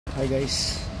Hi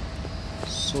guys,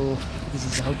 so this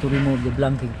is how to remove the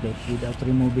blanking plate without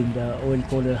removing the oil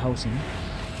cooler housing.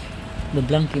 The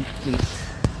blanking plate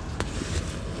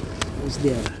is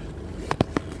there.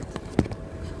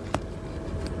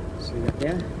 See that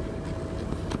there?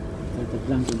 That's the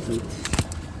blanking plate.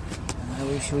 And I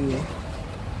will show you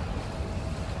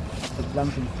what the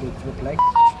blanking plate look like.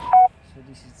 So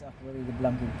this is actually the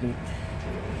blanking plate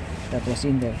that was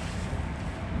in there.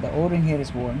 The O-ring here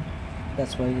is worn.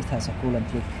 That's why it has a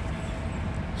coolant leak.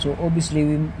 So obviously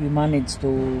we managed to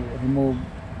remove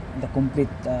the complete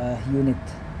unit.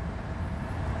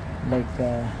 Like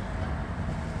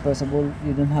first of all,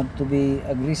 you don't have to be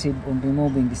aggressive on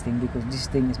removing this thing because this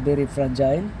thing is very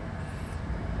fragile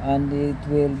and it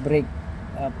will break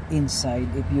up inside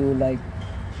if you like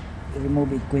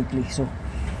remove it quickly. So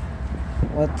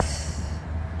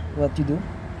what you do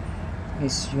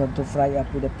is you have to fry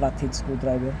up with a flathead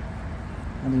screwdriver.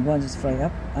 And you want to fry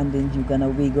up, and then you're gonna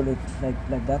wiggle it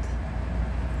like that,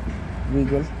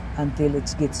 wiggle until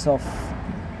it gets soft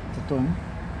to turn.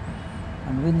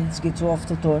 And when it gets soft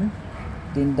to turn,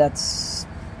 then that's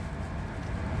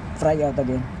fry out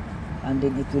again, and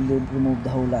then it will remove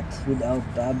the whole lot without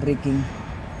breaking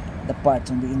the parts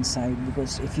on the inside.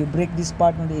 Because if you break this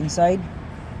part on the inside,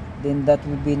 then that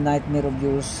would be a nightmare of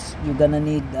yours. You're gonna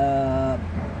need a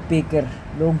picker,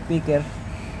 long picker,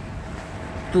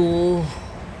 to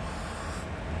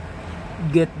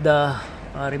get the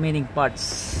remaining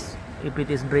parts if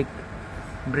it is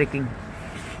breaking.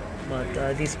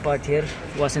 But this part here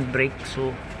wasn't break,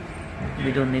 so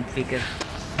we don't need picker.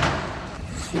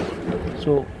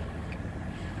 So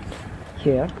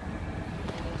here,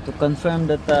 to confirm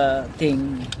that the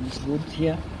thing is good,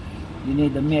 here you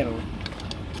need a mirror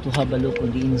to have a look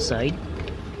on the inside.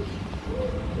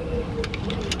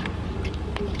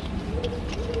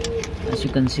 As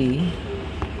you can see,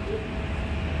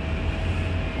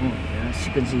 as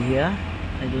you can see here,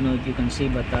 I don't know if you can see,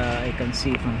 but I can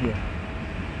see from here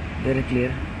very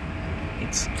clear.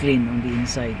 It's clean on the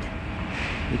inside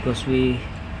because we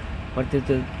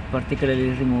particularly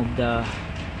removed the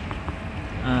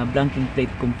blanking plate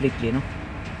completely, you know.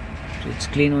 So it's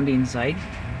clean on the inside,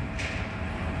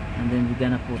 and then we're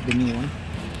gonna put the new one.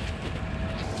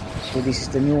 So this is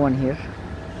the new one here.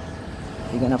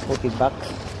 We're gonna put it back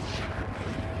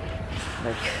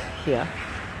like here.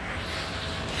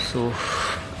 So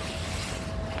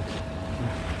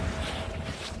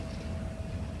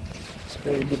it's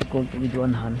very difficult with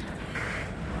one hand.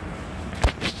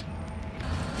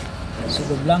 So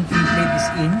the blanking plate is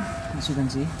in, as you can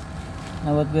see.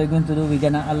 Now what we're going to do, we're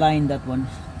gonna align that one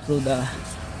through the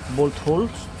bolt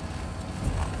holes.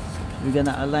 We're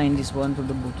gonna align this one to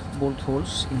the bolt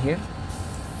holes in here.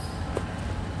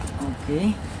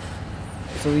 Okay,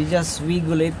 so we just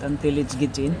wiggle it until it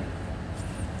gets in.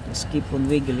 Just keep on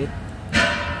wiggle it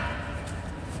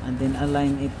and then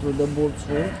align it to the bolt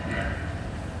hole.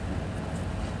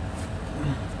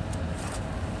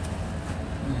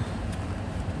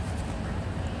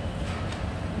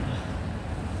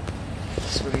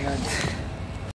 It's very hard.